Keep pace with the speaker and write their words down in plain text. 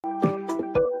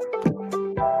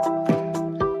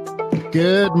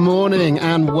Good morning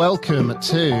and welcome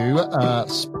to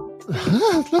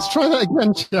let's try that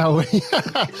again, shall we?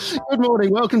 Good morning.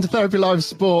 Welcome to TherapyLive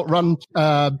Sport Run,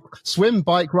 Swim,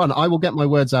 Bike, Run. I will get my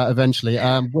words out eventually.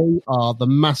 We are the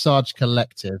Massage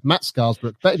Collective. Matt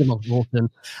Scarsbrook, Betty DeMorton,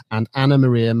 and Anna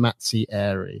Maria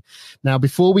Mazzieri. Now,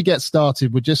 before we get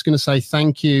started, we're just going to say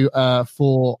thank you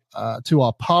to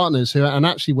our partners who, and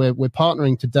actually we're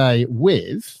partnering today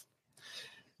with,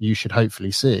 you should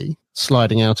hopefully see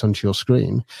sliding out onto your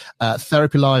screen,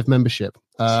 TherapyLive membership.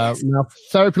 Now,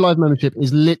 TherapyLive membership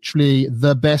is literally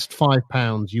the best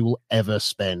 £5 you will ever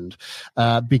spend,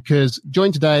 because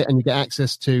join today and you get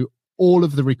access to all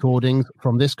of the recordings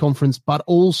from this conference, but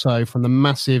also from the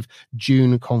massive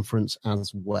June conference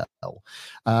as well.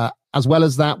 As well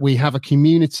as that, we have a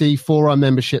community for our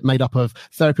membership made up of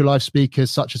TherapyLive speakers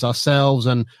such as ourselves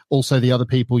and also the other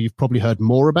people you've probably heard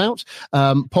more about,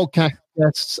 podcast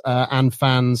guests and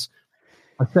fans.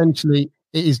 Essentially,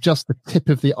 it is just the tip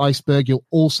of the iceberg. You'll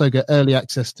also get early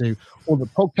access to all the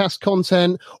podcast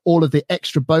content, all of the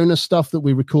extra bonus stuff that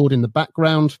we record in the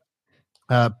background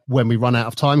when we run out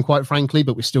of time, quite frankly,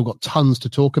 but we've still got tons to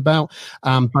talk about,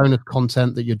 bonus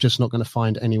content that you're just not going to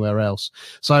find anywhere else.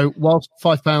 So whilst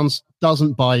 £5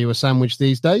 doesn't buy you a sandwich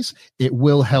these days, it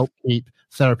will help keep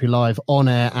Therapy Live on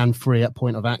air and free at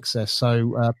point of access.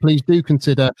 So please do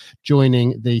consider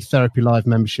joining the Therapy Live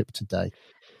membership today.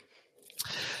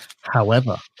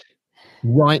 However,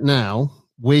 right now,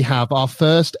 we have our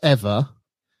first ever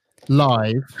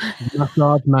live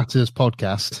Massage Matters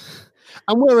podcast.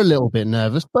 And we're a little bit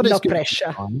nervous, but it's no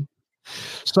pressure.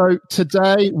 So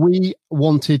today we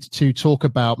wanted to talk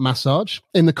about massage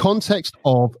in the context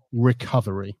of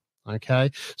recovery.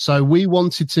 Okay, so we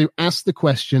wanted to ask the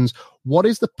questions, what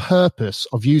is the purpose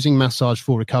of using massage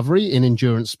for recovery in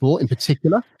endurance sport in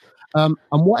particular? And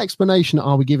what explanation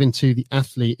are we giving to the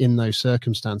athlete in those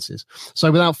circumstances?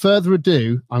 So without further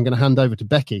ado, I'm going to hand over to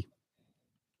Becky.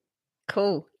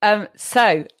 Cool.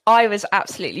 So I was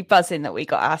absolutely buzzing that we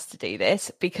got asked to do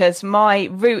this because my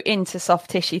route into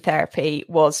soft tissue therapy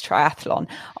was triathlon.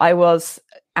 I was,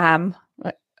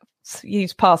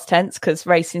 use past tense because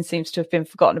racing seems to have been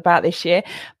forgotten about this year.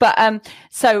 But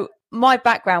so my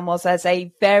background was as a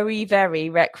very, very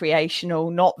recreational,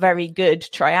 not very good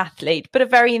triathlete, but a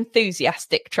very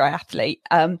enthusiastic triathlete,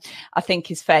 I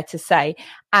think is fair to say.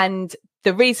 And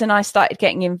the reason I started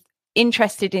getting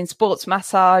interested in sports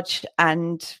massage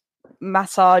and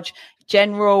massage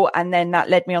general, and then that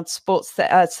led me on to sports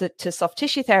to soft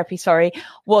tissue therapy,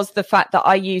 was the fact that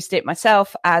I used it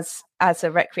myself as a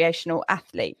recreational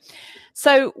athlete.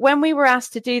 So when we were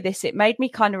asked to do this, it made me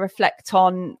kind of reflect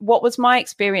on what was my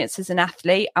experience as an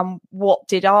athlete and what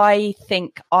did I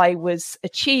think I was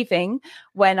achieving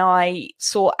when I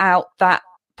sought out that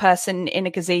person in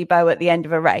a gazebo at the end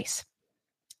of a race.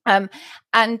 And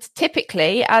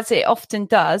typically, as it often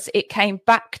does, it came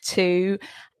back to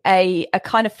a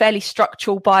kind of fairly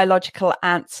structural biological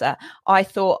answer. I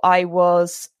thought I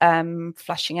was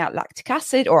flushing out lactic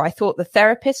acid, or I thought the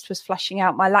therapist was flushing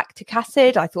out my lactic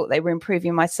acid. I thought they were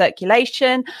improving my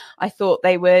circulation. I thought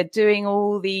they were doing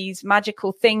all these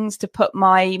magical things to put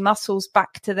my muscles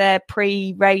back to their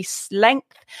pre-race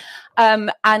length.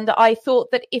 And I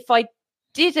thought that if I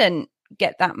didn't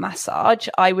get that massage,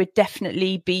 I would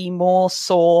definitely be more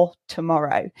sore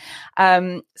tomorrow.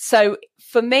 So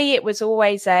for me, it was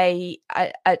always a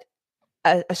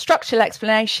structural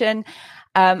explanation.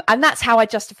 And that's how I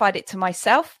justified it to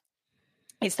myself.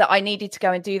 It's that I needed to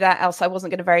go and do that, else I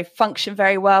wasn't going to function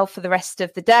very well for the rest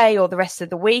of the day or the rest of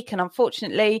the week. And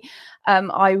unfortunately,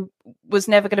 I was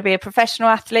never going to be a professional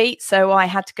athlete. So I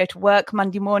had to go to work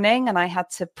Monday morning and I had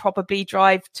to probably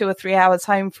drive 2 or 3 hours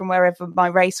home from wherever my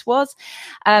race was.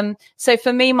 So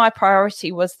for me, my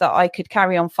priority was that I could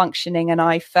carry on functioning. And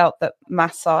I felt that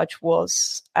massage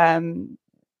was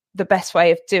the best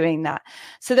way of doing that.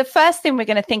 So the first thing we're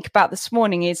going to think about this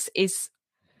morning is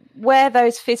where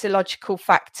those physiological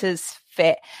factors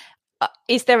fit.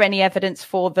 Is there any evidence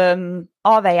for them?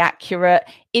 Are they accurate?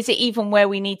 Is it even where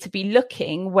we need to be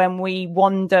looking when we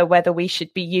wonder whether we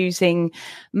should be using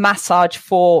massage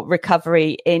for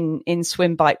recovery in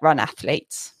swim, bike, run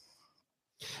athletes?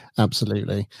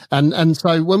 Absolutely. And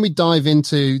so when we dive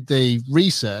into the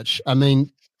research, I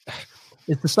mean,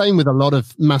 it's the same with a lot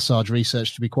of massage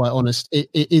research, to be quite honest. It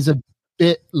is a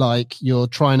bit like you're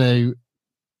trying to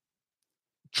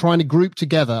group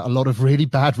together a lot of really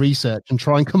bad research and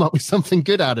try and come up with something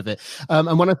good out of it.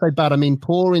 And when I say bad, I mean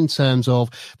poor in terms of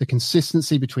the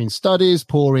consistency between studies,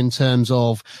 poor in terms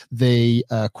of the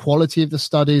quality of the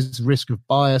studies, risk of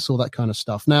bias, all that kind of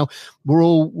stuff. Now, we're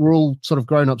all sort of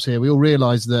grown-ups here. We all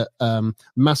realize that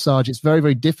massage, it's very,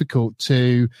 very difficult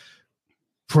to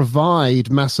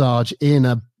provide massage in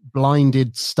a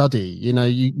blinded study.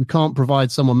 You can't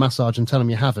provide someone massage and tell them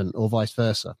you haven't, or vice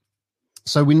versa.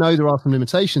 So we know there are some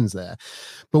limitations there.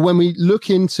 But when we look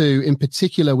into, in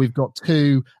particular, we've got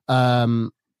two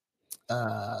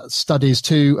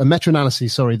studies, a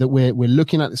meta-analysis, that we're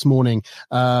looking at this morning.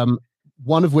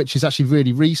 One of which is actually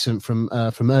really recent from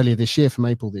earlier this year, from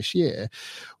April this year.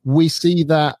 We see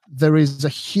that there is a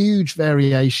huge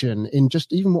variation in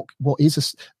just even what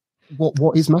is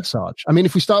massage. I mean,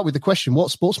 if we start with the question,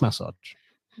 what's sports massage?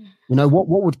 What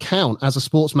would count as a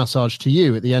sports massage to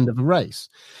you at the end of a race?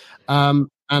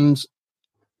 And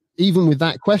even with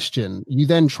that question, you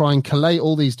then try and collate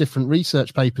all these different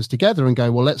research papers together and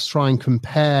go, well, let's try and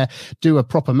compare, do a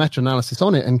proper meta-analysis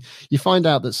on it. And you find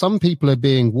out that some people are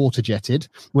being water jetted,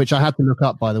 which I had to look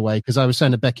up, by the way, because I was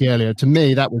saying to Becky earlier, to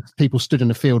me, that was people stood in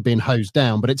the field being hosed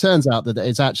down. But it turns out that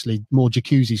it's actually more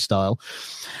jacuzzi style.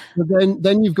 But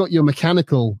then you've got your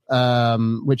mechanical,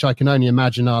 which I can only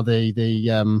imagine are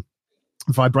the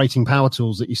vibrating power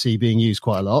tools that you see being used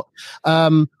quite a lot.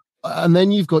 And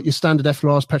then you've got your standard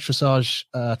effleurage, petrissage,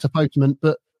 tapotement.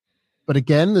 But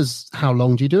again, there's how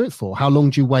long do you do it for? How long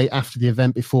do you wait after the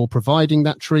event before providing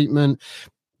that treatment?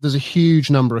 There's a huge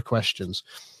number of questions.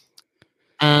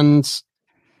 And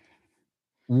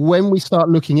when we start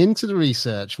looking into the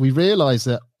research, we realize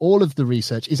that all of the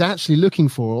research is actually looking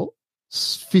for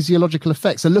physiological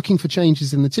effects. They're looking for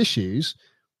changes in the tissues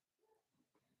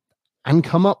and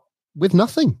come up with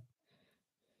nothing.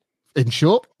 In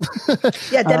short.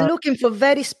 Yeah, they're looking for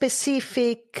very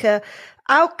specific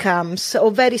outcomes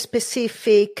or very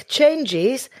specific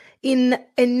changes in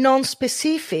a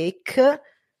non-specific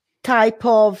type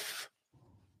of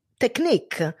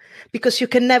technique, because you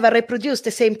can never reproduce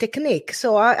the same technique.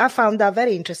 So I found that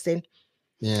very interesting.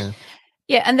 Yeah.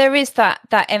 Yeah, and there is that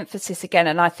emphasis again,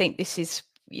 and I think this is,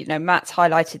 Matt's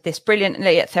highlighted this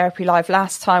brilliantly at TherapyLive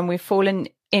last time.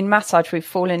 In massage, we've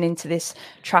fallen into this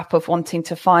trap of wanting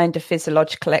to find a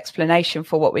physiological explanation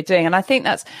for what we're doing. And I think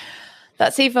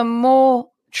that's even more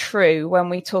true when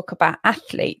we talk about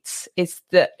athletes, is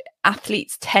that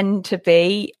athletes tend to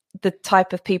be the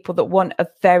type of people that want a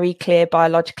very clear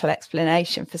biological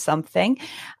explanation for something.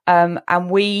 And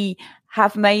we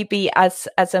have maybe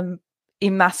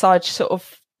in massage sort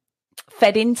of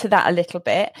fed into that a little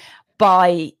bit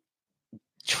by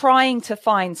trying to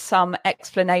find some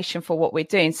explanation for what we're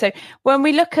doing. So when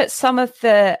we look at some of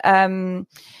the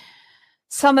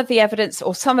evidence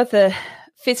or some of the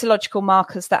physiological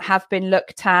markers that have been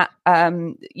looked at,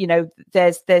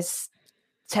 there's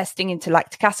testing into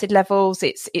lactic acid levels.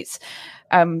 It's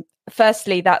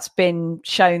firstly, that's been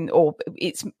shown, or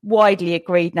it's widely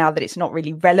agreed now, that it's not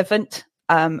really relevant,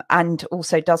 and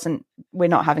also we're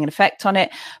not having an effect on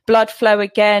it. Blood flow,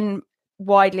 again,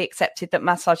 widely accepted that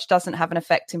massage doesn't have an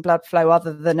effect in blood flow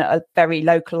other than at a very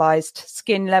localized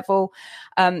skin level.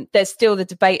 There's still the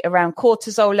debate around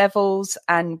cortisol levels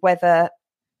and whether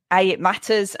A, it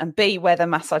matters, and B, whether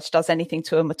massage does anything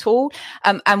to them at all.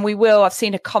 And I've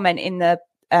seen a comment in the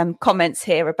comments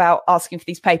here about asking for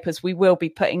these papers. We will be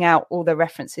putting out all the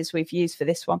references we've used for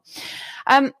this one.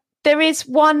 There is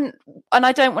one, and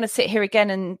I don't want to sit here again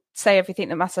and say everything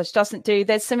that massage doesn't do.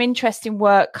 There's some interesting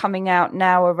work coming out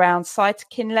now around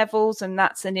cytokine levels, and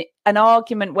that's an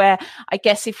argument where I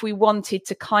guess if we wanted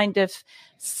to kind of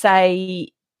say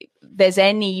there's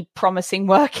any promising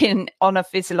work on a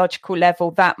physiological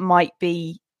level, that might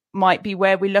be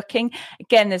where we're looking.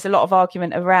 Again, there's a lot of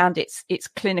argument around its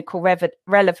clinical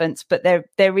relevance, but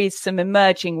there is some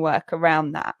emerging work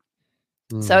around that.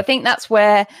 So I think that's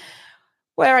where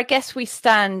I guess we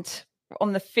stand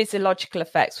on the physiological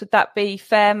effects. Would that be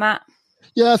fair, Matt?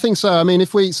 Yeah, I think so. I mean,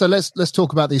 let's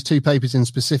talk about these two papers in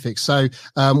specific. So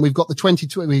we've got the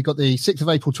 6th of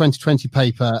April 2020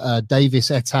 paper, Davis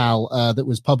et al., that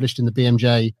was published in the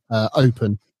BMJ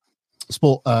Open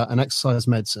Sport and Exercise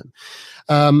Medicine.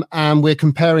 And we're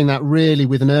comparing that really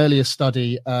with an earlier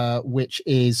study, which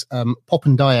is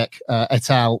Popendieck et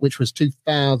al., which was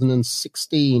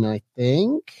 2016, I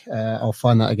think. I'll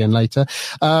find that again later.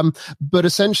 But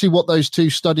essentially what those two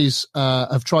studies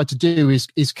have tried to do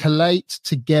is collate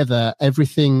together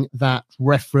everything that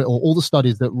or all the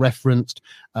studies that referenced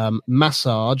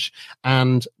massage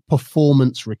and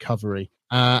performance recovery.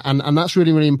 And that's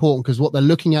really, really important, because what they're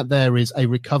looking at there is a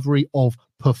recovery of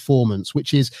performance,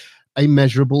 which is a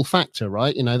measurable factor,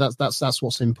 right? That's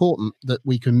what's important, that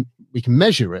we can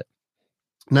measure it.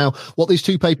 Now, what these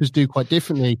two papers do quite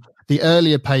differently, the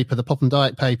earlier paper, the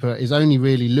Popendijk paper, is only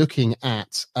really looking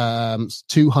at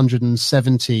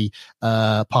 270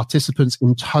 participants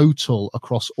in total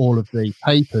across all of the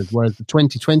papers, whereas the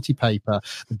 2020 paper,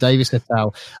 the Davis et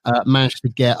al., managed to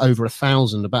get over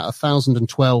 1,000, about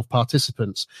 1,012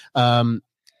 participants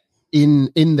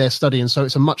in their study. And so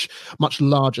it's a much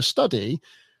larger study.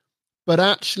 But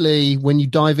actually, when you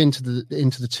dive into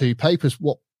the two papers,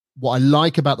 what I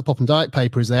like about the Popendijk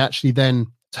paper is they actually then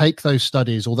take those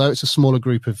studies, although it's a smaller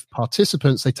group of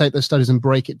participants, they take those studies and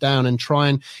break it down and try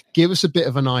and give us a bit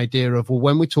of an idea of, well,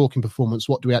 when we're talking performance,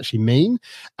 what do we actually mean?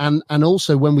 And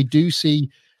also when we do see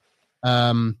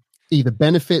either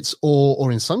benefits or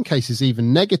in some cases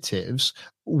even negatives,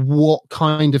 what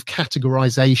kind of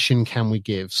categorization can we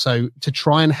give? So to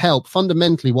try and help,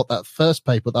 fundamentally what that first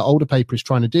paper, that older paper, is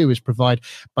trying to do is provide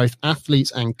both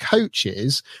athletes and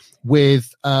coaches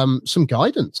with some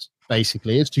guidance,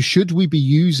 basically, as to should we be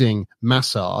using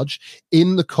massage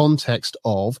in the context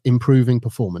of improving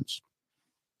performance.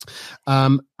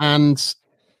 And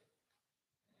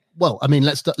well, I mean,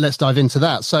 let's dive into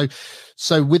that. So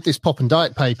with this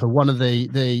Popendijk paper, one of the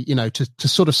to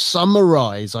sort of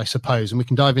summarize, I suppose, and we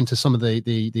can dive into some of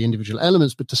the individual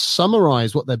elements, but to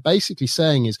summarize what they're basically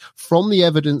saying is, from the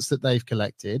evidence that they've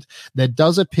collected, there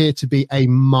does appear to be a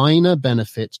minor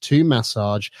benefit to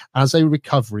massage as a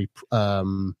recovery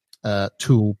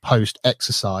tool post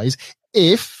exercise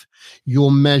if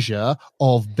your measure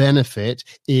of benefit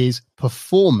is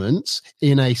performance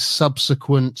in a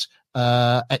subsequent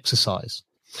exercise.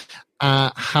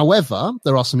 However,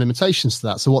 there are some limitations to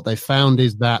that. So what they found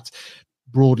is that,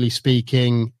 broadly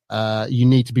speaking, you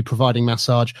need to be providing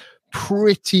massage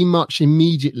pretty much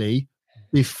immediately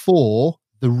before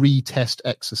the retest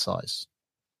exercise.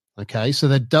 Okay, so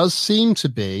there does seem to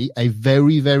be a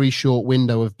very, very short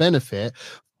window of benefit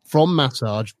from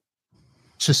massage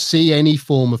to see any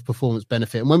form of performance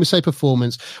benefit. And when we say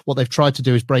performance, what they've tried to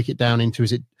do is break it down into,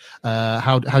 is it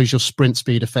how's your sprint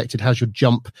speed affected? How's your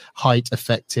jump height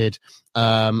affected?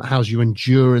 How's your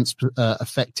endurance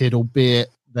affected? Albeit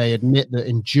they admit that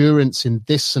endurance in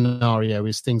this scenario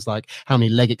is things like how many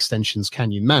leg extensions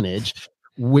can you manage,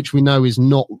 which we know is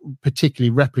not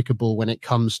particularly replicable when it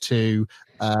comes to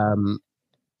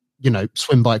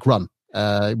swim, bike, run.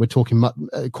 We're talking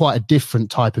quite a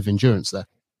different type of endurance there.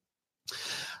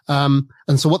 And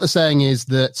so what they're saying is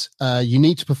that you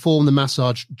need to perform the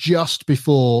massage just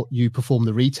before you perform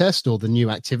the retest or the new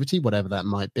activity, whatever that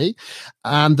might be,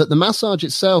 and that the massage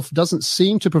itself doesn't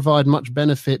seem to provide much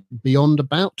benefit beyond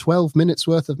about 12 minutes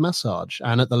worth of massage.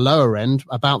 And at the lower end,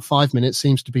 about 5 minutes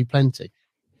seems to be plenty.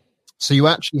 So you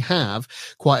actually have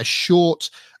quite a short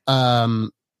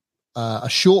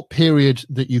period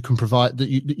that you can provide,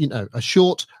 that a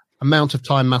short amount of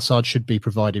time massage should be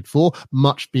provided for.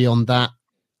 Much beyond that,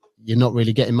 you're not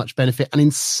really getting much benefit. And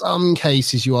in some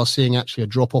cases, you are seeing actually a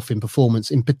drop off in performance,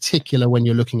 in particular when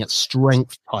you're looking at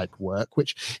strength type work,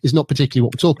 which is not particularly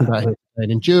what we're talking about here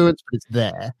in endurance, but it's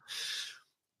there.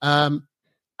 And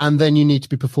then you need to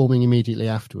be performing immediately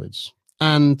afterwards.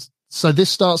 And so this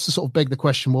starts to sort of beg the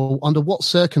question, well, under what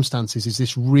circumstances is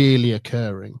this really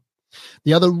occurring?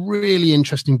 The other really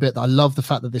interesting bit that I love the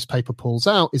fact that this paper pulls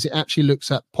out is it actually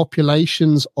looks at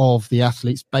populations of the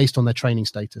athletes based on their training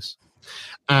status.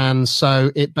 And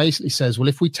so it basically says, well,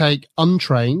 if we take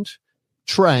untrained,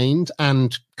 trained,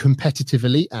 and competitive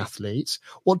elite athletes,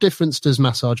 what difference does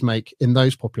massage make in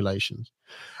those populations?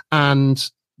 And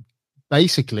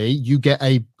basically, you get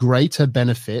a greater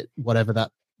benefit, whatever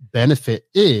that benefit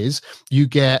is, you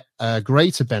get a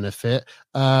greater benefit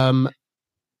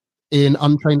in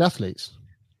untrained athletes,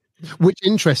 which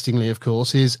interestingly, of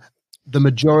course, is the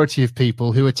majority of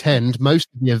people who attend most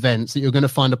of the events that you're going to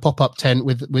find a pop-up tent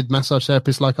with massage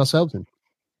therapists like ourselves in,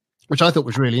 which I thought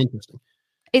was really interesting.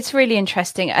 It's really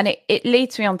interesting. And it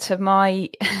leads me on to my,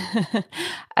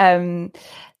 the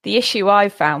issue I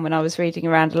found when I was reading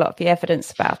around a lot of the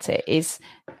evidence about it is,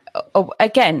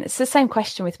 again, it's the same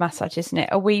question with massage, isn't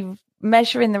it? Are we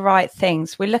measuring the right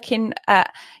things? We're looking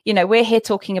at, we're here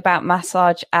talking about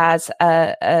massage as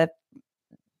a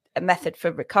method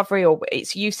for recovery or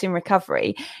its use in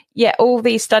recovery. Yet all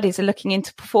these studies are looking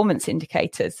into performance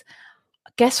indicators.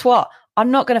 Guess what?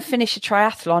 I'm not going to finish a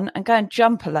triathlon and go and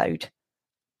jump a load.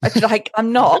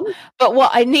 I'm not. But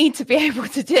what I need to be able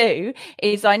to do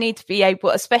is I need to be able,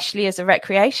 especially as a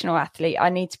recreational athlete, I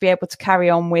need to be able to carry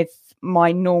on with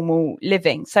my normal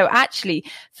living. So actually,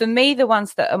 for me, the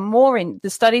ones that are the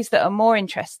studies that are more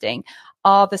interesting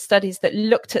are the studies that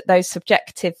looked at those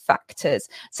subjective factors.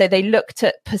 So they looked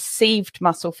at perceived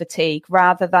muscle fatigue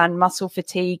rather than muscle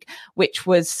fatigue, which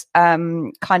was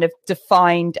kind of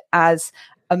defined as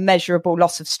a measurable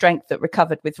loss of strength that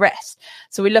recovered with rest.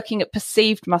 So we're looking at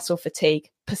perceived muscle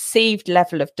fatigue, perceived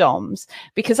level of DOMS,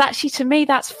 because actually to me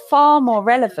that's far more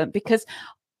relevant, because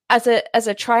as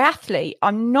a triathlete,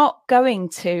 I'm not going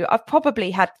to, I've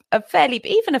probably had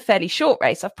even a fairly short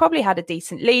race. I've probably had a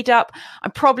decent lead up.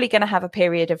 I'm probably going to have a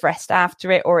period of rest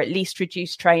after it, or at least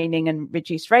reduced training and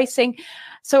reduced racing.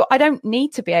 So I don't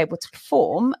need to be able to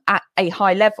perform at a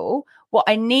high level. What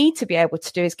I need to be able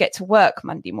to do is get to work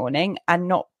Monday morning and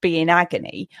not be in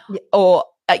agony, or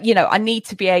I need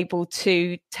to be able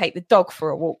to take the dog for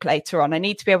a walk later on. I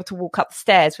need to be able to walk up the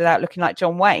stairs without looking like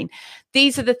John Wayne.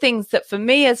 These are the things that for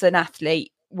me as an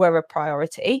athlete were a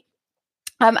priority.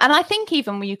 And I think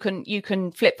even you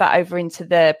can flip that over into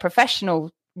the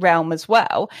professional realm as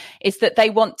well, is that they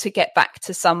want to get back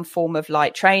to some form of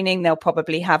light training. They'll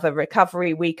probably have a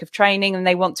recovery week of training, and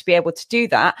they want to be able to do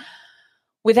that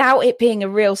without it being a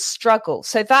real struggle.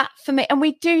 So that for me, and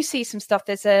we do see some stuff.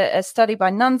 There's a study by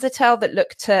Nunzatel that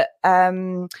looked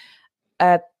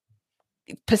at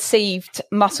perceived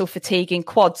muscle fatigue in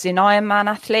quads in Ironman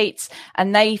athletes,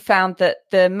 and they found that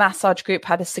the massage group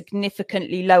had a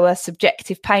significantly lower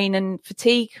subjective pain and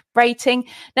fatigue rating.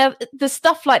 Now, the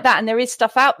stuff like that, and there is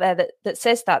stuff out there that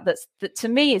says that to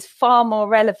me is far more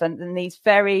relevant than these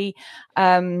very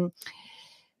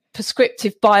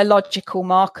prescriptive biological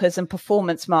markers and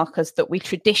performance markers that we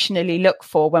traditionally look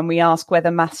for when we ask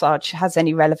whether massage has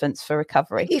any relevance for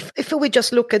recovery. If we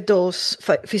just look at those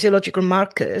physiological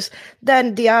markers,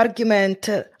 then the argument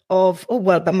of,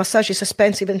 but massage is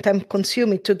expensive and time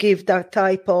consuming to give that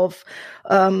type of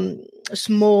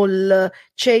small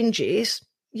changes.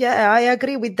 Yeah, I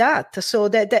agree with that. So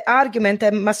the argument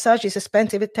that massage is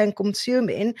expensive and time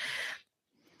consuming,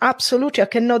 absolutely, I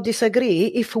cannot disagree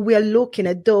if we are looking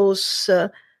at those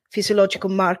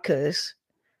physiological markers.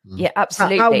 Yeah,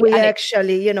 absolutely. Are we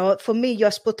actually, for me,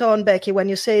 you're spot on, Becky, when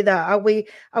you say that. Are we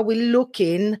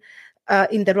looking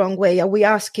in the wrong way? Are we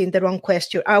asking the wrong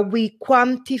question? Are we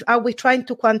trying to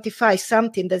quantify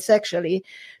something that's actually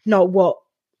not what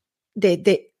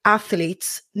the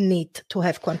athletes need to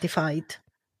have quantified?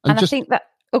 And I think that,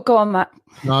 go on, Matt.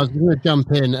 No, I was going to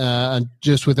jump in and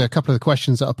just with a couple of the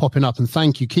questions that are popping up, and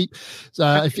thank you.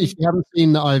 If you haven't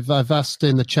seen that, I've asked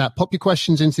in the chat, pop your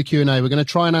questions into the Q&A. We're going to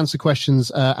try and answer questions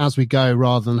as we go,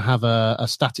 rather than have a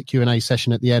static Q&A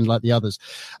session at the end like the others.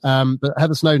 But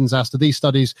Heather Snowden's asked, are these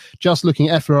studies just looking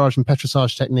at effleurage and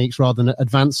petrissage techniques rather than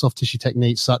advanced soft tissue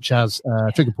techniques such as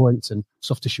trigger points and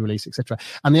soft tissue release, etc.?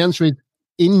 And the answer is,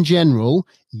 in general,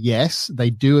 yes,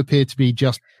 they do appear to be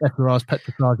just effleurage,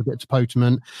 petrissage, a bit of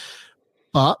potamint,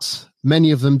 but many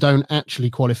of them don't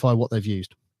actually qualify what they've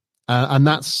used, and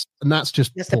that's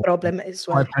the problem as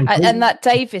well. And that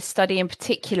Davis study in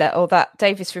particular, or that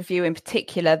Davis review in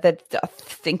particular, that I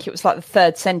think it was like the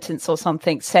third sentence or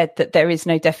something, said that there is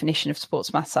no definition of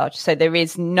sports massage, so there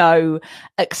is no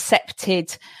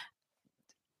accepted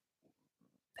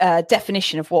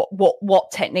definition of what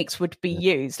techniques would be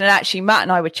used. And actually Matt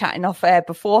and I were chatting off air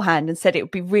beforehand and said it would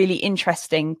be really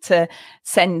interesting to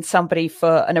send somebody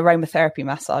for an aromatherapy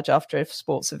massage after a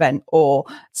sports event, or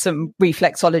some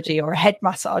reflexology or a head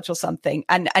massage or something,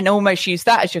 and almost use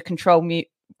that as your control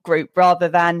group rather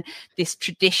than this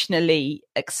traditionally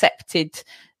accepted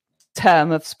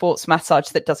term of sports massage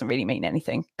that doesn't really mean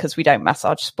anything because we don't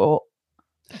massage sport.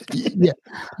 Yeah,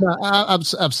 no,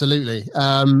 absolutely.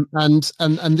 And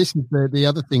this is the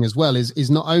other thing as well, is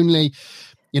not only,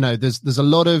 there's a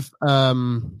lot of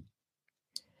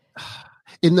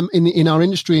in our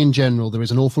industry in general, there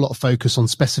is an awful lot of focus on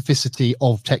specificity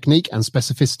of technique and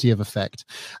specificity of effect.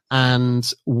 And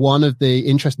one of the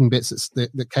interesting bits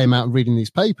that came out of reading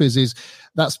these papers is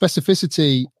that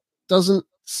specificity doesn't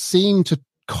seem to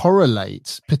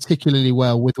correlate particularly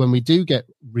well with when we do get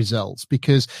results,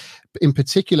 because in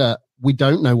particular we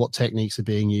don't know what techniques are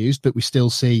being used, but we still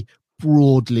see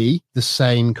broadly the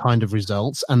same kind of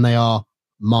results, and they are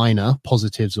minor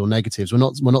positives or negatives. We're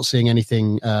not seeing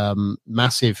anything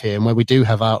massive here, and where we do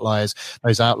have outliers,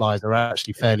 those outliers are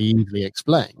actually fairly easily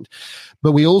explained.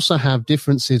 But we also have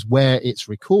differences where it's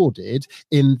recorded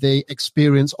in the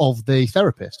experience of the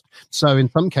therapist. So in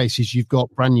some cases you've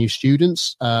got brand new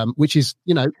students, which is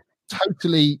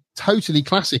totally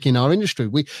classic in our industry.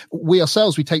 We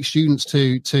ourselves, we take students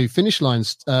to finish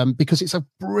lines because it's a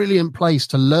brilliant place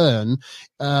to learn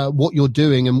what you're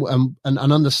doing and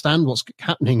understand what's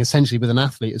happening essentially with an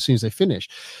athlete as soon as they finish.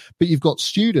 But you've got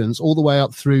students all the way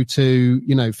up through to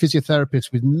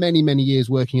physiotherapists with many years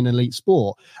working in elite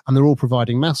sport, and they're all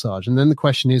providing massage. And then the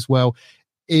question is, well,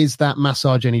 is that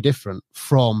massage any different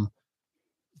from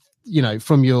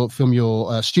your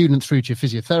student through to your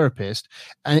physiotherapist?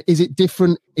 And is it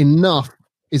different enough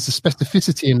is the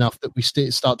specificity enough that we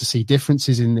start to see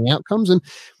differences in the outcomes? And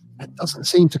it doesn't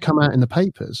seem to come out in the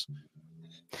papers.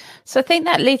 So I think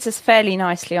that leads us fairly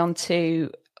nicely onto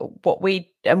what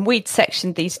we'd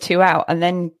sectioned these two out and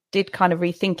then did kind of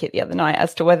rethink it the other night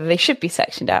as to whether they should be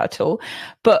sectioned out at all.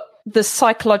 But the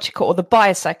psychological or the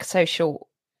biopsychosocial,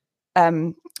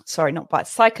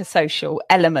 psychosocial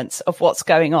elements of what's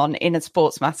going on in a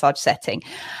sports massage setting.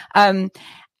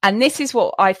 And this is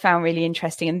what I found really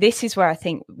interesting. And this is where I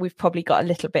think we've probably got a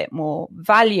little bit more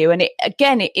value. And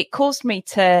it caused me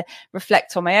to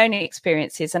reflect on my own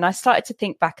experiences. And I started to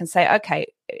think back and say, okay,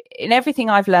 in everything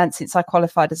I've learned since I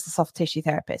qualified as a soft tissue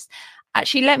therapist,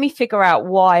 actually, let me figure out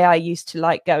why I used to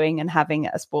like going and having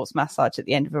a sports massage at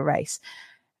the end of a race.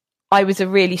 I was a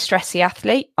really stressy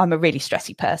athlete. I'm a really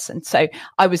stressy person. So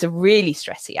I was a really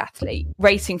stressy athlete.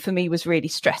 Racing for me was really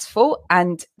stressful.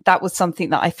 And that was something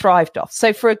that I thrived off.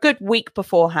 So for a good week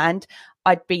beforehand,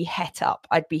 I'd be het up.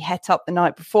 I'd be het up the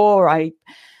night before. I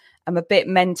am a bit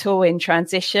mental in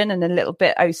transition and a little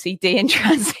bit OCD in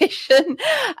transition.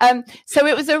 So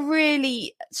it was a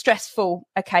really stressful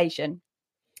occasion.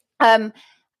 And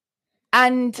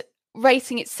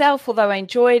racing itself, although I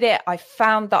enjoyed it, I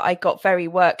found that I got very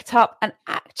worked up. And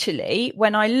actually,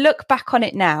 when I look back on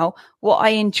it now, what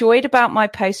I enjoyed about my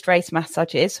post-race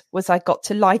massages was I got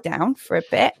to lie down for a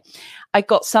bit. I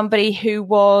got somebody who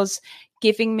was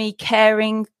giving me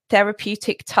caring,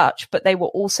 therapeutic touch, but they were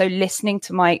also listening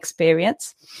to my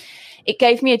experience. It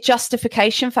gave me a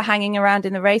justification for hanging around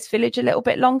in the race village a little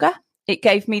bit longer. It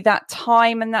gave me that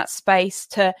time and that space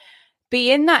to be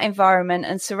in that environment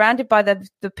and surrounded by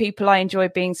the people I enjoy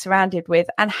being surrounded with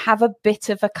and have a bit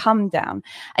of a come down.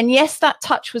 And yes, that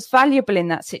touch was valuable in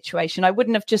that situation. I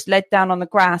wouldn't have just laid down on the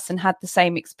grass and had the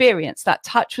same experience. That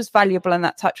touch was valuable and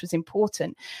that touch was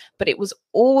important. But it was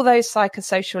all those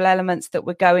psychosocial elements that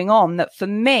were going on that for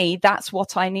me, that's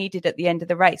what I needed at the end of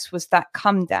the race, was that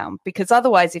come down. Because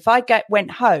otherwise, if I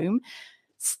went home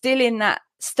still in that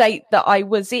state that I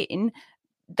was in,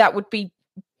 that would be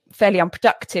fairly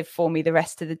unproductive for me the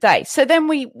rest of the day. So then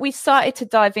we started to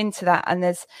dive into that, and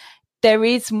there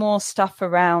is more stuff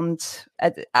around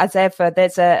as ever.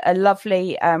 There's a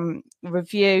lovely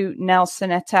review,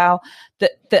 Nelson et al.,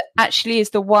 that actually is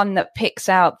the one that picks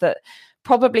out that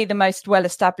probably the most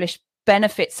well-established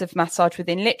benefits of massage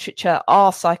within literature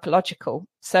are psychological.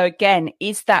 So again,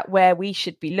 is that where we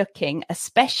should be looking,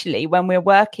 especially when we're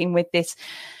working with this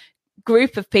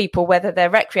group of people, whether they're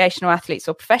recreational athletes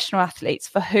or professional athletes,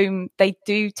 for whom they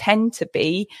do tend to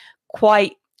be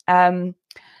quite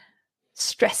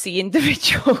stressy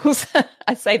individuals.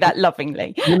 I say that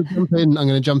lovingly. I'm going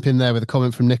to jump in there with a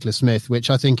comment from Nicola Smith,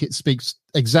 which I think it speaks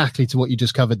exactly to what you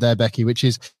just covered there, Becky, which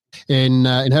is in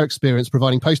her experience,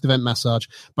 providing post-event massage,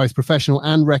 both professional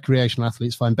and recreational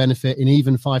athletes find benefit in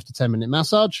even 5 to 10 minute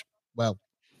massage. Well,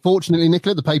 fortunately,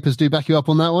 Nicola, the papers do back you up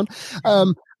on that one.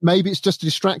 Maybe it's just a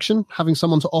distraction, having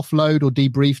someone to offload or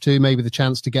debrief to, maybe the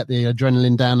chance to get the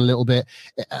adrenaline down a little bit.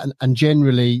 And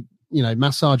generally, you know,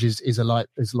 massage is light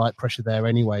pressure there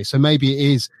anyway. So maybe it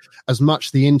is as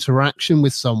much the interaction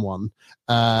with someone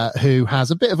who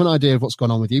has a bit of an idea of what's gone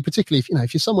on with you, particularly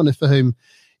if you're someone for whom,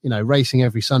 racing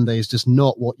every Sunday is just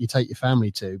not what you take your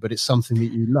family to, but it's something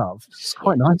that you love. It's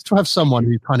quite nice to have someone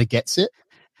who kind of gets it.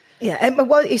 Yeah, and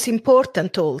what is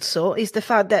important also is the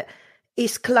fact that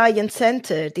it's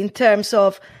client-centered in terms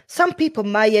of some people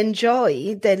might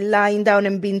enjoy the lying down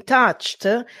and being touched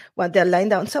while they're lying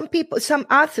down. Some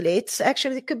athletes,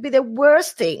 actually, it could be the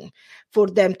worst thing for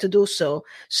them to do so.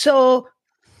 So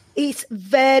it's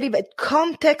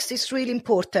context is really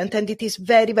important, and it is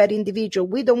very, very individual.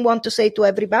 We don't want to say to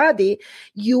everybody,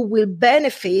 you will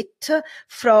benefit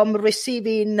from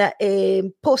receiving a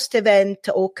post-event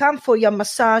or come for your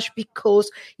massage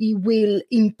because it will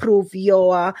improve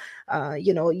your,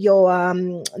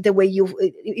 the way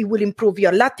it will improve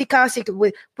your lactic acid.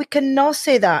 We cannot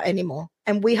say that anymore.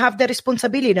 And we have the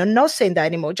responsibility of not saying that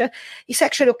anymore. It's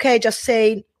actually okay just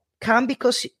saying, come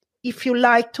because if you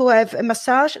like to have a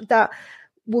massage that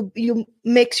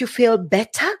makes you feel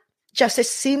better, just as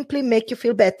simply make you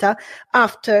feel better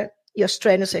after your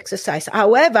strenuous exercise.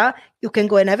 However, you can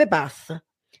go and have a bath.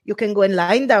 You can go and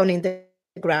lying down in the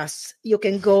grass. You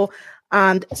can go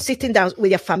and sitting down with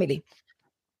your family.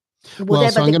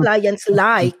 Whatever the clients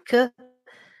like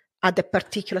at the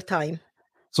particular time.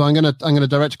 So I'm going to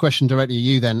direct a question directly to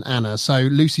you then, Anna. So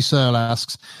Lucy Searle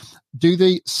asks, do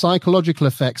the psychological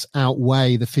effects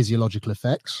outweigh the physiological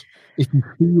effects? If you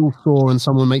feel sore and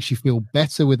someone makes you feel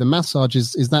better with a massage,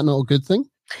 is that not a good thing?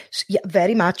 Yeah,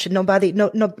 very much. Nobody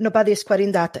is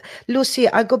querying that. Lucy,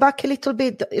 I'll go back a little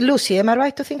bit. Lucy, am I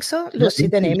right to think so? Lucy,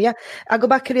 the name, yeah. I'll go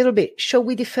back a little bit. Shall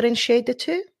we differentiate the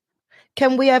two?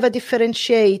 Can we ever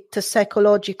differentiate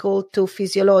psychological to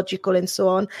physiological and so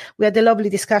on? We had a lovely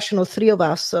discussion, all three of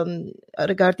us,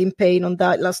 regarding pain on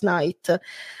that last night.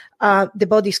 The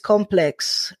body is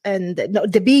complex, and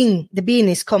the being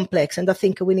is complex, and I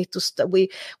think we need to we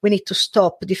need to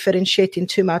stop differentiating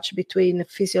too much between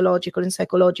physiological and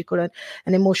psychological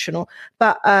and emotional.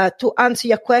 But to answer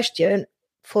your question,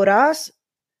 for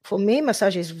me,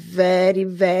 massage is very,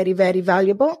 very, very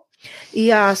valuable. It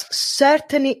has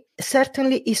certainly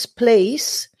its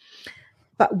place,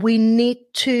 but we need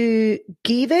to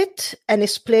give it and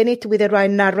explain it with the right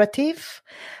narrative.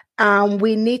 And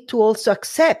we need to also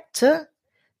accept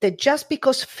that just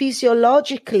because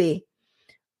physiologically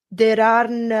there are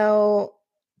no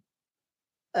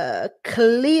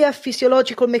clear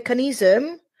physiological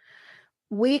mechanism,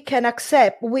 we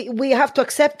have to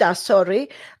accept that,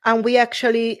 and we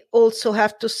actually also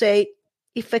have to say,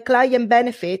 if a client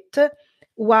benefit, if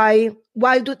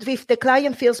the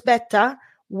client feels better,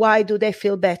 why do they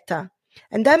feel better?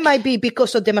 And that might be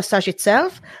because of the massage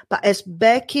itself, but as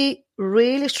Becky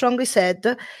really strongly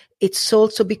said, it's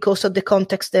also because of the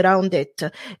context around it.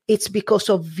 It's because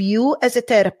of you as a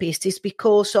therapist. It's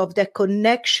because of the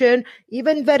connection,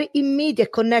 even very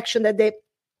immediate connection that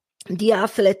the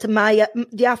athlete might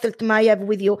have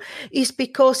with you. Is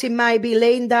because he might be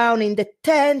laying down in the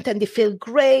tent and they feel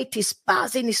great, he's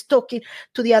buzzing, he's talking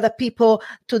to the other people,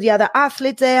 to the other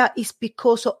athletes there. It's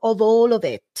because of all of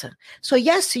it. So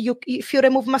yes, if you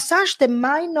remove massage, they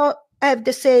might not have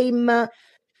the same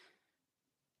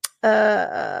they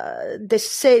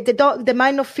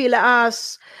might not feel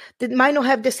they might not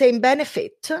have the same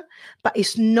benefit, but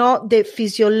it's not the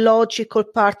physiological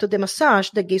part of the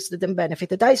massage that gives them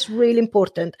benefit. That is really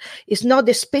important. It's not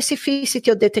the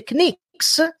specificity of the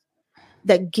techniques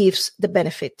that gives the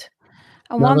benefit.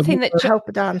 And one thing that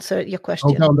helped answer your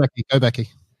question. Go on, Becky. Go, Becky.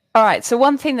 All right. So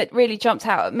one thing that really jumped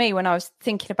out at me when I was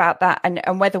thinking about that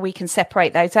and whether we can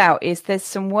separate those out is there's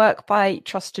some work by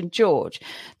Trust and George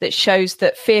that shows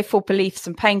that fearful beliefs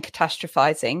and pain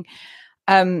catastrophizing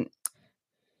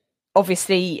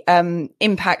obviously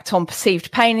impact on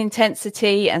perceived pain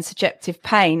intensity and subjective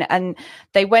pain. And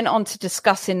they went on to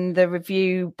discuss in the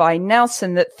review by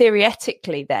Nelson that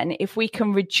theoretically then, if we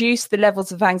can reduce the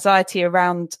levels of anxiety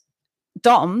around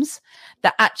DOMs,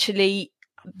 that actually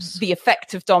the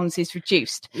effect of DOMs is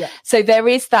reduced. Yeah. So there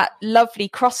is that lovely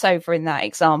crossover in that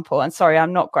example. And sorry,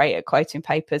 I'm not great at quoting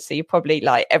papers. So you're probably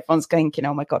like, everyone's thinking,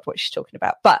 oh my God, what's she talking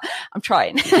about? But I'm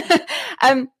trying.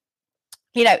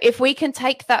 If we can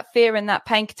take that fear and that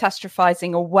pain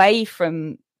catastrophizing away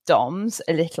from DOMs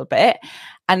a little bit,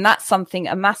 and that's something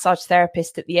a massage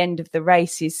therapist at the end of the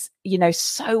race is,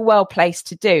 so well placed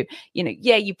to do.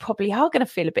 You probably are going to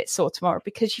feel a bit sore tomorrow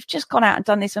because you've just gone out and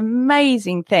done this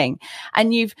amazing thing.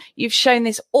 And you've shown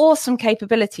this awesome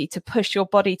capability to push your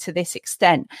body to this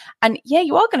extent. And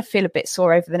you are going to feel a bit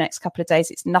sore over the next couple of days.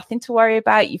 It's nothing to worry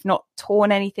about. You've not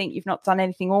torn anything. You've not done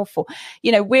anything awful.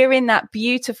 We're in that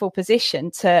beautiful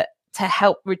position to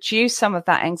help reduce some of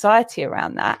that anxiety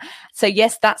around that. So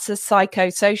yes, that's a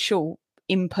psychosocial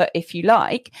input, if you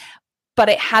like, but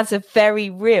it has a very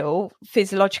real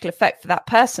physiological effect for that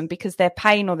person because their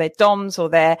pain or their DOMs or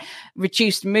their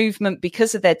reduced movement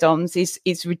because of their DOMs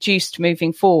is reduced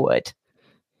moving forward.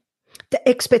 The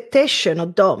expectation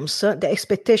of DOMs, the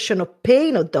expectation of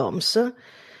pain of DOMs,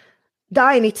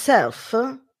 that in itself,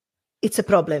 it's a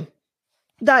problem.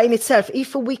 That in itself,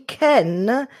 if we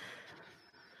can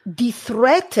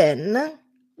de-threaten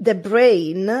the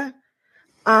brain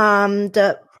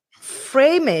and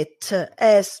frame it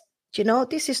as,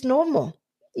 this is normal.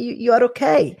 You are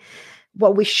okay.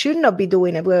 What we should not be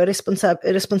doing, and our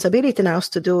responsibility now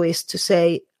to do, is to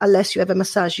say, unless you have a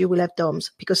massage, you will have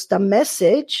DOMs, because the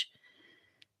message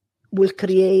will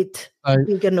create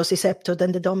bigger nociceptor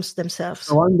than the DOMs themselves.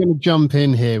 So I'm going to jump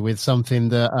in here with something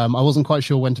that I wasn't quite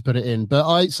sure when to put it in, but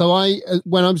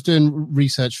when I was doing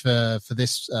research for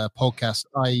this podcast,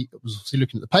 I was obviously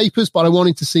looking at the papers, but I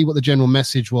wanted to see what the general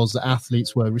message was that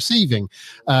athletes were receiving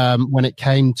when it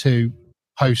came to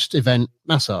post-event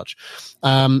massage,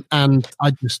 and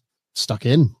I just stuck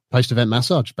in post-event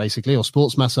massage, basically, or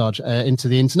sports massage into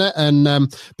the internet,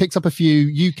 and picked up a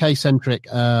few UK-centric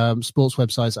sports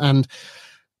websites. And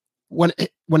when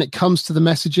it comes to the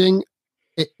messaging,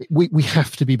 we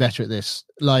have to be better at this.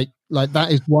 Like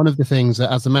that is one of the things that,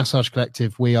 as the Massage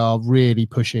Collective, we are really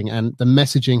pushing, and the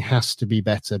messaging has to be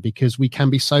better because we can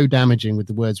be so damaging with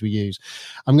the words we use.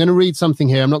 I'm going to read something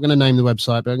here. I'm not going to name the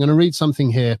website, but I'm going to read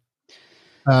something here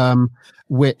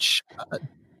which,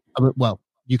 well,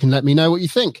 you can let me know what you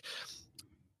think.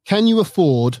 Can you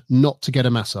afford not to get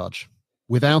a massage?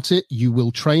 Without it, you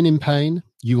will train in pain,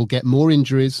 you will get more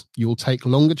injuries, you will take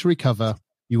longer to recover,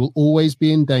 you will always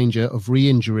be in danger of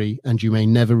re-injury, and you may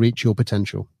never reach your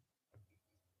potential.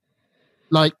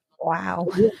 Like, wow.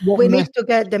 We need to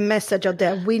get the message out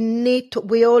there.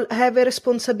 We all have a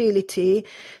responsibility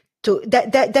to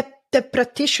the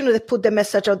practitioner that put the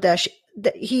message out there,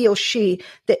 he or she,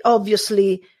 they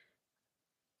obviously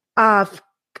have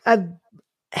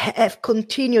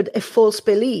continued a false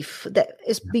belief that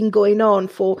has been going on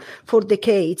for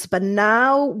decades. But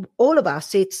now all of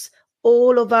us, it's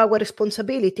all of our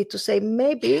responsibility to say,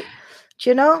 maybe,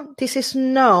 this is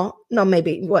not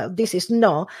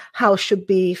how it should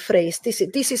be phrased.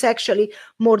 This is actually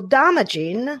more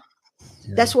damaging. Yeah.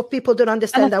 That's what people don't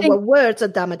understand. Our words are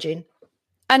damaging.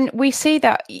 And we see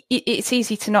that it's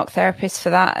easy to knock therapists for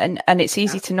that. And it's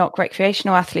easy to knock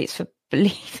recreational athletes for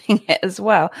believing it as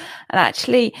well. And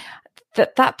actually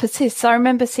that persists. I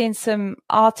remember seeing some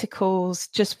articles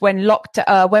just when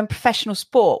professional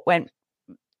sport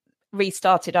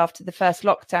restarted after the first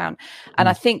lockdown. And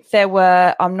I think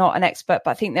I'm not an expert,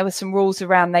 but I think there were some rules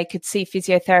around they could see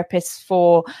physiotherapists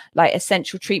for like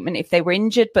essential treatment if they were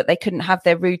injured, but they couldn't have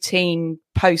their routine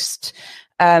post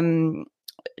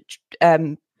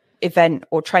event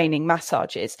or training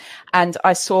massages. And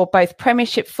I saw both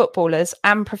Premiership footballers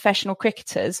and professional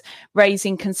cricketers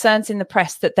raising concerns in the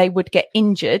press that they would get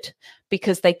injured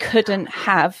because they couldn't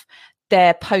have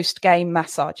their post-game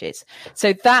massages.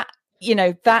 So that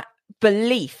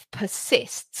belief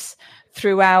persists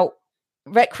throughout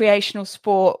recreational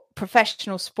sport,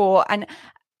 professional sport,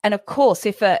 and of course,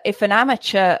 if an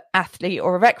amateur athlete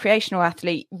or a recreational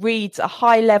athlete reads a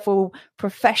high-level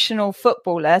professional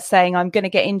footballer saying, I'm going to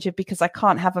get injured because I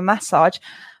can't have a massage,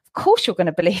 of course you're going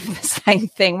to believe the same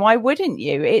thing. Why wouldn't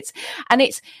you?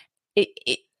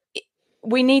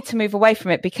 We need to move away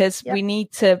from it because we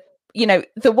need to,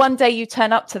 the one day you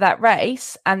turn up to that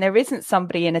race and there isn't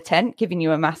somebody in a tent giving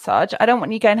you a massage, I don't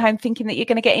want you going home thinking that you're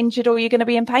going to get injured or you're going to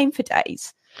be in pain for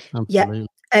days. Absolutely. Yeah.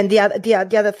 And the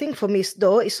other thing for me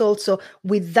is also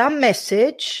with that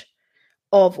message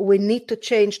of we need to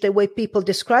change the way people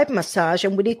describe massage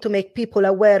and we need to make people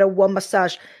aware of what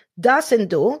massage doesn't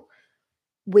do.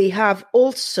 We have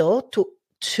also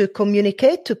to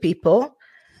communicate to people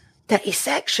that it's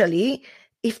actually,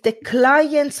 if the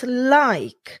clients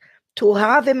like to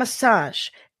have a massage,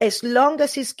 as long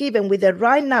as it's given with the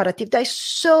right narrative, that is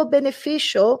so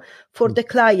beneficial for the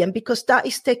client because that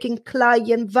is taking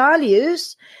client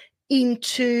values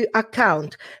into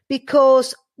account.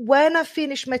 Because when I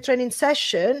finish my training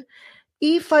session,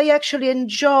 if I actually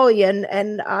enjoy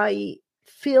and I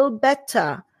feel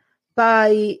better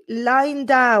by lying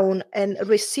down and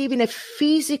receiving a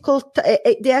physical,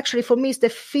 actually for me it's the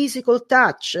physical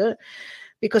touch,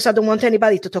 because I don't want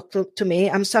anybody to talk to me.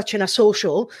 I'm such an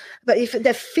asocial. But if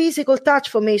the physical touch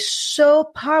for me is so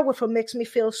powerful, makes me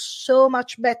feel so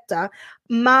much better,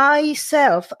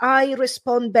 myself, I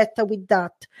respond better with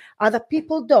that. Other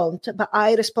people don't, but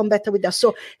I respond better with that.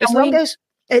 So as long as,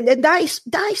 and that is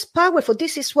powerful.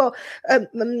 This is what,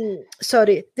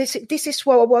 this is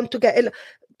what I want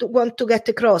to get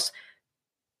across.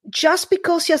 Just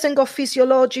because he hasn't got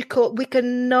physiological, we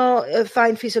cannot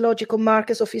find physiological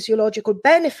markers or physiological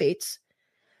benefits.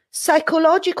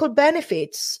 Psychological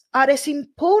benefits are as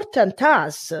important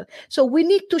as. So we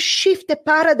need to shift the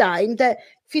paradigm that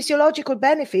physiological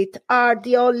benefits are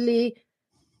the only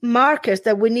markers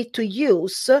that we need to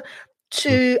use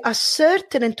to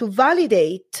ascertain and to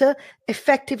validate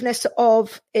effectiveness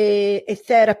of a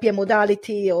therapy, a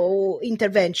modality or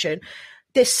intervention.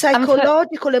 The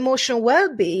psychological, emotional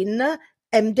well-being,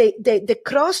 and they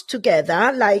cross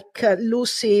together, like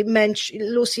Lucy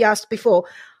asked before,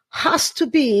 has to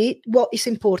be what is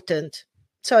important.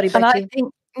 Sorry, Becky.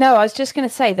 I was just going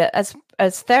to say that as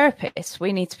therapists,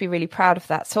 we need to be really proud of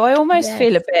that. So I almost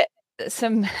feel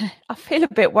I feel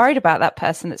a bit worried about that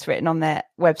person that's written on their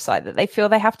website that they feel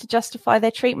they have to justify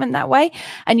their treatment that way.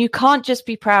 And you can't just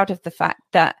be proud of the fact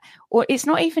that, or it's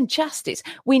not even justice.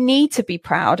 We need to be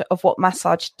proud of what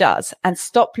massage does and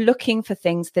stop looking for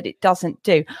things that it doesn't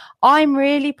do. I'm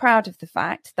really proud of the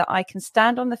fact that I can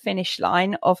stand on the finish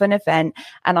line of an event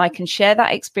and I can share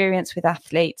that experience with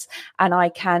athletes and I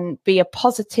can be a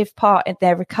positive part in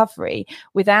their recovery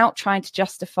without trying to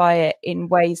justify it in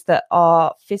ways that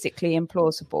are physically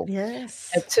implausible.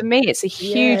 Yes. So to me, it's a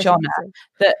huge honor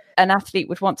that an athlete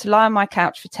would want to lie on my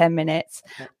couch for 10 minutes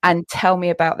and tell me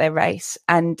about their race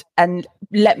and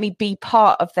let me be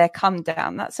part of their come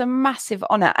down. That's a massive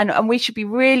honor. And we should be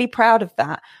really proud of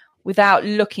that without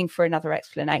looking for another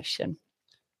explanation.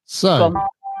 So,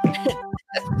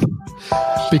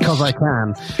 because I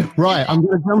can. Right, I'm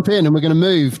going to jump in and we're going to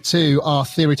move to our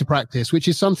theory to practice, which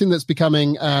is something that's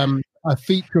becoming a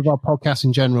feature of our podcast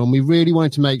in general. And we really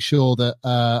wanted to make sure that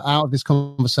out of this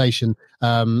conversation,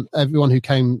 everyone who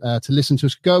came to listen to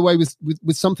us could go away with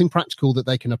something practical that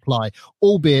they can apply,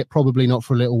 albeit probably not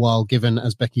for a little while, given,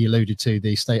 as Becky alluded to,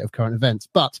 the state of current events.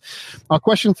 But our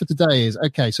question for today is,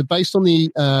 okay, so based on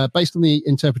the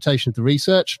interpretation of the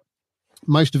research,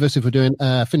 most of us, if we're doing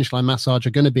finish line massage, are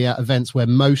going to be at events where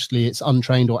mostly it's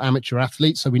untrained or amateur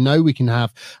athletes. So we know we can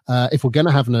have, if we're going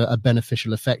to have a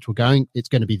beneficial effect, it's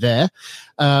going to be there.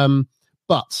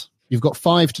 But you've got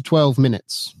 5 to 12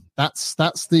 minutes.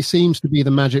 Seems to be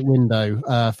the magic window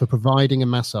for providing a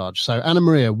massage. So Anna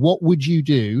Maria, what would you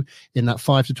do in that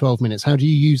 5 to 12 minutes? How do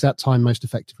you use that time most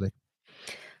effectively?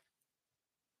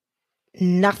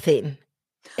 Nothing.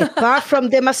 Apart from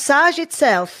the massage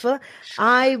itself,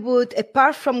 I would,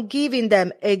 apart from giving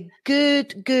them a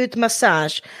good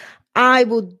massage, I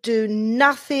would do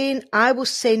nothing. I would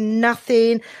say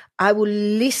nothing. I will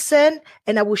listen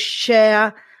and I will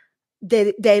share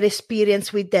their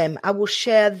experience with them. I will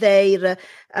share their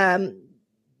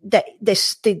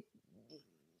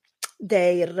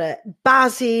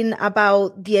buzzing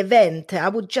about the event. I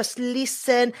would just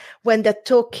listen when they're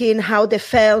talking how they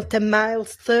felt at mile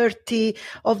 30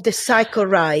 of the cycle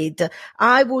ride.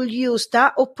 I will use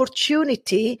that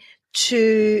opportunity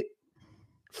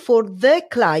for the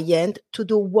client to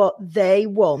do what they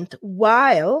want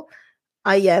while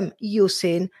I am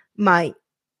using my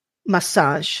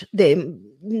massage.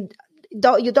 You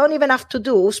don't even have to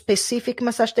do specific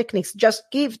massage techniques. Just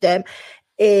give them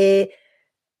a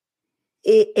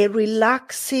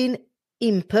relaxing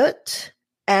input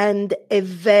and a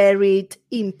varied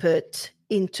input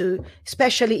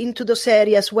especially into those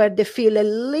areas where they feel a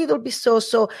little bit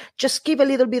so just give a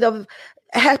little bit of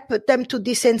help them to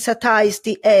desensitize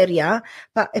the area.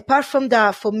 But apart from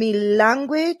that, for me,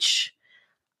 language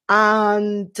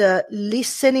and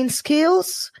listening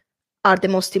skills are the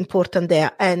most important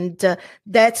there. And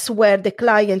that's where the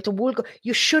client will go.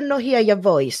 You should not hear your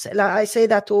voice. Like I say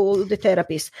that to all the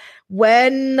therapists.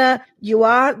 When you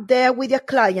are there with your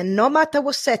client, no matter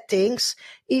what settings,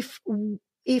 if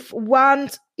one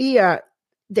hear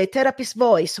the therapist's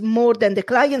voice more than the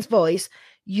client's voice,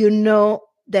 you know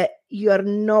that you're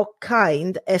not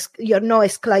as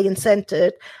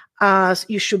client-centered as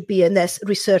you should be, and as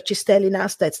research is telling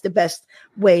us, that's the best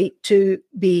way to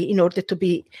be in order to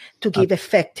give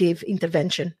effective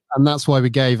intervention. And that's why we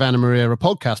gave Anna Maria a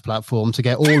podcast platform to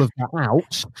get all of that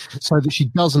out so that she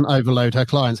doesn't overload her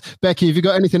clients. Becky, have you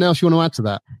got anything else you want to add to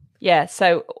that? Yeah,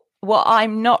 so what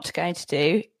I'm not going to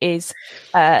do is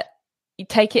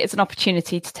take it as an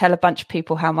opportunity to tell a bunch of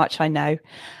people how much I know.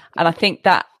 And I think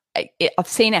that I've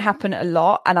seen it happen a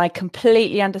lot, and I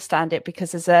completely understand it,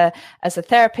 because as a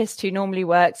therapist who normally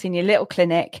works in your little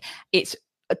clinic, it's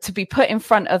to be put in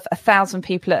front of 1,000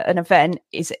 people at an event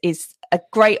is a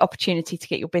great opportunity to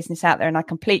get your business out there. And I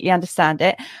completely understand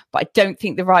it, but I don't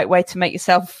think the right way to make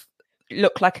yourself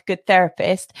look like a good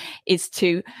therapist is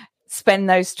to spend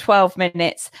those 12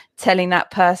 minutes telling that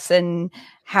person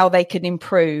how they can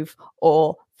improve,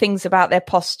 or things about their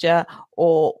posture,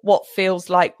 or what feels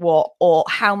like what, or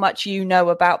how much you know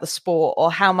about the sport,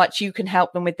 or how much you can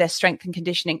help them with their strength and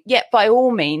conditioning. Yet by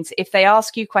all means, if they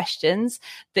ask you questions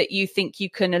that you think you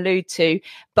can allude to,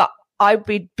 but I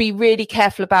would be really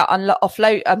careful about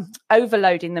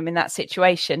overloading them in that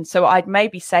situation. So I'd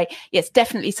maybe say, yes,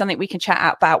 definitely something we can chat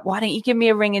out about. Why don't you give me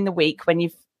a ring in the week when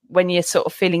you're sort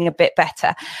of feeling a bit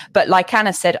better? But like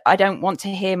Anna said, I don't want to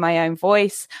hear my own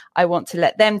voice. I want to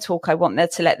let them talk. I want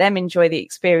to let them enjoy the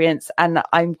experience. And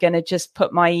I'm going to just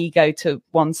put my ego to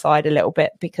one side a little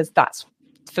bit, because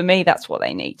for me, that's what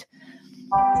they need.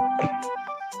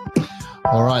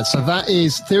 All right, so that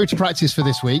is theory to practice for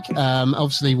this week.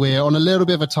 Obviously, we're on a little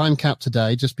bit of a time cap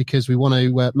today, just because we want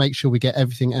to make sure we get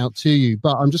everything out to you.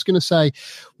 But I'm just going to say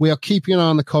we are keeping an eye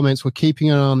on the comments. We're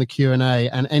keeping an eye on the Q&A,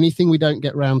 and anything we don't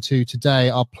get round to today,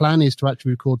 our plan is to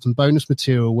actually record some bonus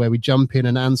material where we jump in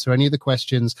and answer any of the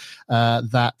questions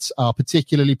that are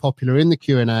particularly popular in the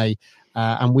Q&A.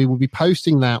 And we will be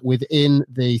posting that within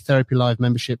the TherapyLive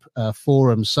membership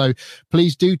forum. So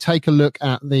please do take a look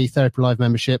at the TherapyLive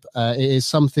membership. It is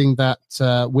something that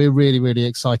we're really, really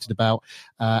excited about.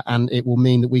 And it will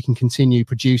mean that we can continue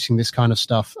producing this kind of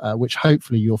stuff, which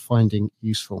hopefully you're finding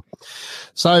useful.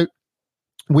 So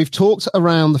we've talked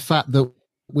around the fact that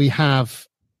we have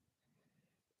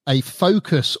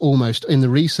focus almost in the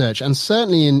research, and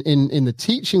certainly in the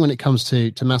teaching when it comes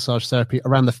to massage therapy,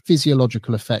 around the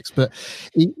physiological effects. But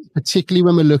particularly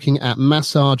when we're looking at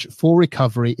massage for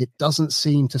recovery, it doesn't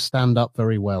seem to stand up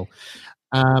very well.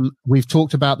 We've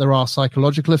talked about there are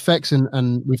psychological effects,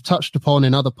 and we've touched upon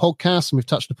in other podcasts, and we've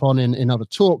touched upon in other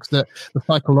talks, that the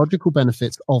psychological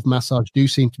benefits of massage do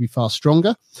seem to be far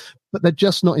stronger, but they're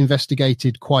just not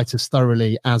investigated quite as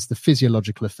thoroughly as the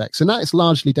physiological effects. And that is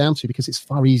largely down to because it's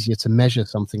far easier to measure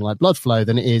something like blood flow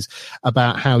than it is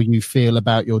about how you feel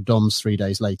about your DOMS 3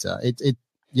 days later.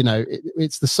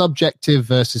 It's the subjective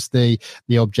versus the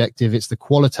objective. It's the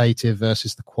qualitative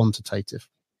versus the quantitative.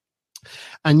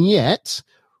 And yet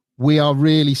we are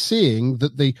really seeing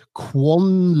that the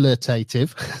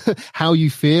qualitative, how you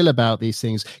feel about these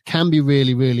things, can be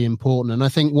really, really important. And I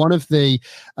think one of the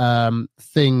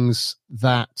things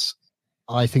that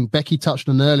I think Becky touched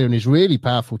on earlier and is really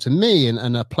powerful to me,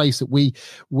 and a place that we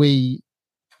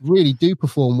really do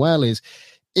perform well, is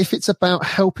if it's about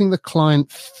helping the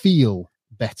client feel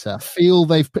better, feel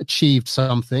they've achieved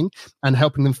something, and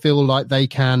helping them feel like they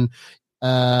can,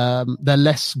 they're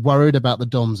less worried about the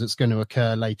DOMS that's going to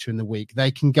occur later in the week. They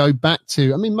can go back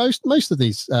to, I mean, most of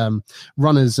these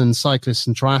runners and cyclists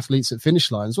and triathletes at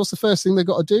finish lines, what's the first thing they've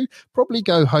got to do? Probably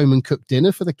go home and cook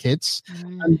dinner for the kids,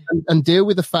 and deal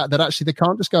with the fact that actually they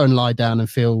can't just go and lie down and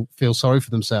feel sorry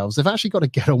for themselves. They've actually got to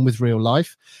get on with real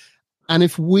life. And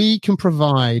if we can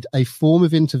provide a form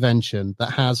of intervention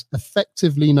that has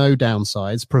effectively no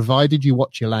downsides, provided you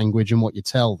watch your language and what you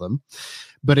tell them,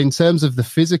 but in terms of the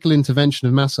physical intervention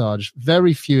of massage,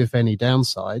 very few, if any,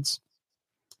 downsides,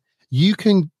 you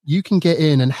can get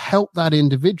in and help that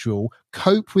individual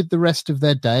cope with the rest of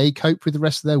their day, cope with the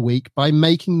rest of their week by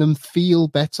making them feel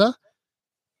better.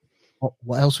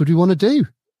 What else would we want to do?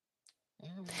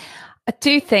 I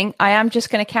do think, I am just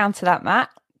going to counter that, Matt,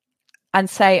 and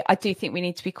say I do think we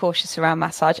need to be cautious around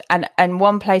massage. And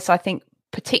one place I think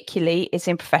particularly is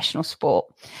in professional sport.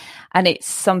 And it's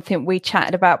something we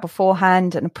chatted about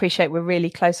beforehand, and appreciate we're really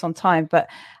close on time, but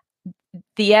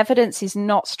the evidence is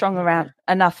not strong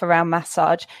enough around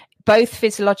massage, both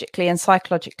physiologically and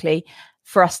psychologically,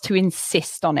 for us to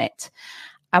insist on it.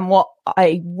 And what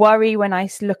I worry when I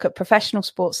look at professional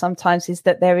sports sometimes is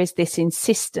that there is this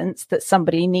insistence that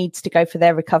somebody needs to go for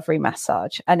their recovery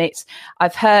massage. And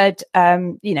I've heard,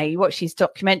 you watch these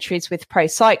documentaries with pro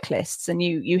cyclists, and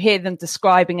you hear them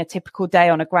describing a typical day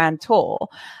on a grand tour.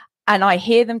 And I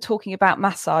hear them talking about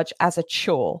massage as a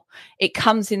chore. It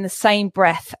comes in the same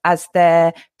breath as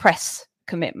their press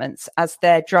commitments, as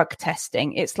their drug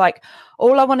testing. It's like,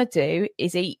 all I want to do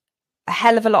is eat a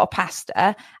hell of a lot of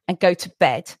pasta and go to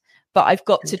bed, but I've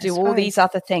got to do all these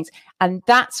other things. And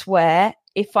that's where,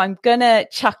 if I'm going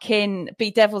to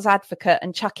be devil's advocate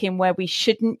and chuck in where we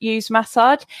shouldn't use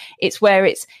massage, it's where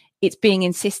it's being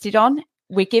insisted on.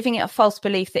 We're giving it a false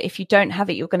belief that if you don't have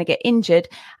it, you're going to get injured.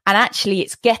 And actually,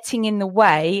 it's getting in the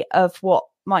way of what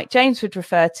Mike James would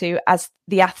refer to as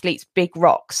the athlete's big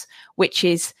rocks, which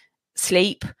is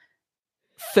sleep,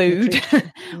 food,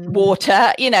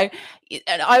 water. And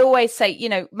I always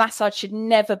say, massage should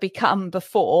never become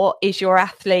before, is your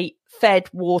athlete fed,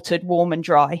 watered, warm and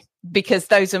dry? Because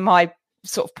those are my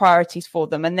sort of priorities for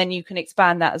them. And then you can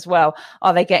expand that as well.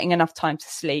 Are they getting enough time to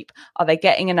sleep? Are they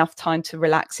getting enough time to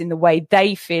relax in the way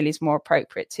they feel is more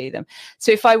appropriate to them?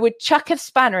 So if I would chuck a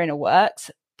spanner in a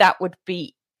works, that would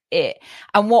be it.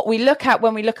 And what we look at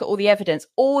when we look at all the evidence,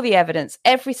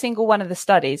 every single one of the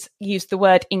studies used the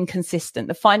word inconsistent.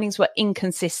 The findings were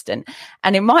inconsistent.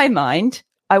 And in my mind,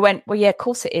 I went, well, yeah, of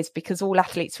course it is, because all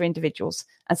athletes are individuals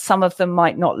and some of them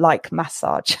might not like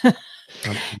massage.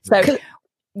 So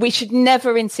we should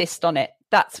never insist on it.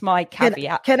 That's my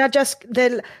caveat. Can I just,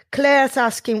 Claire's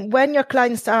asking, when your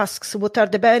client asks what are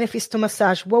the benefits to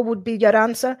massage, what would be your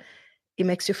answer? It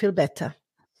makes you feel better.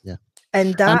 Yeah.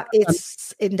 And that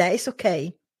is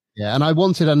okay. Yeah, and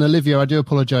Olivia, I do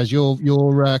apologize.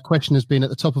 Your question has been at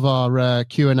the top of our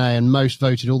Q&A and most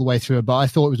voted all the way through, but I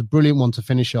thought it was a brilliant one to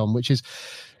finish on, which is,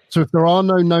 so if there are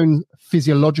no known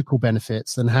physiological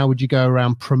benefits, then how would you go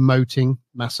around promoting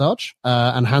massage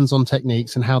and hands-on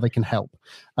techniques and how they can help?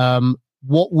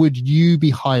 What would you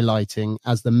be highlighting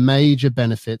as the major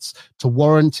benefits to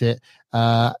warrant it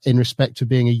in respect to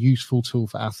being a useful tool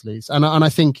for athletes? And I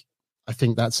think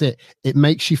that's it. It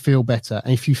makes you feel better.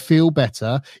 And if you feel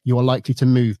better, you are likely to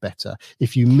move better.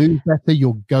 If you move better,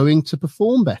 you're going to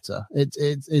perform better.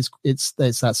 It's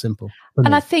that simple.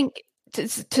 And I think,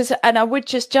 and I would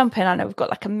just jump in, I know we've got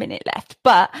like a minute left,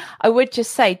 but I would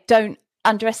just say, don't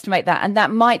underestimate that, and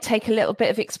that might take a little bit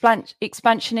of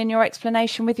expansion in your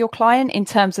explanation with your client, in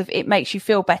terms of it makes you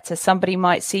feel better. Somebody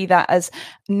might see that as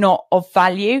not of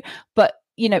value, but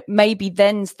maybe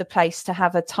then's the place to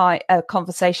have a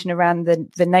conversation around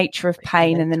the nature of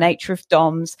pain and the nature of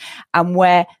DOMS, and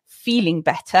where feeling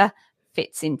better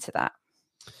fits into that.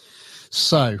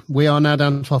 So we are now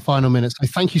down to our final minutes. So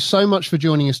thank you so much for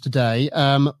joining us today.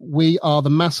 We are the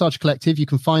Massage Collective. You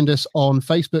can find us on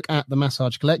Facebook at the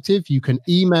Massage Collective. You can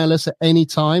email us at any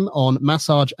time on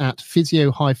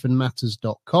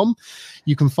massage@physio-matters.com.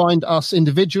 You can find us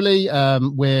individually.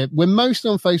 We're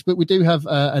mostly on Facebook. We do have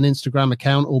an Instagram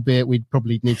account, albeit we'd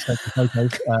probably need to take some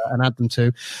photos and add them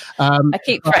to. I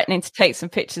keep threatening to take some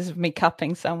pictures of me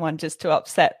cupping someone just to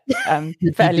upset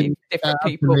fairly different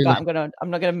people, but I'm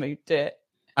not gonna do it.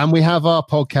 And we have our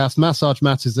podcast, Massage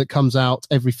Matters, that comes out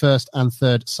every first and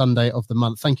third Sunday of the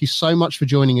month. Thank you so much for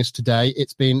joining us today.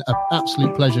 It's been an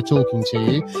absolute pleasure talking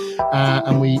to you.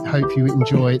 And we hope you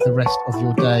enjoy the rest of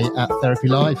your day at Therapy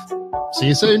Live. See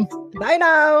you soon. Bye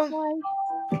now.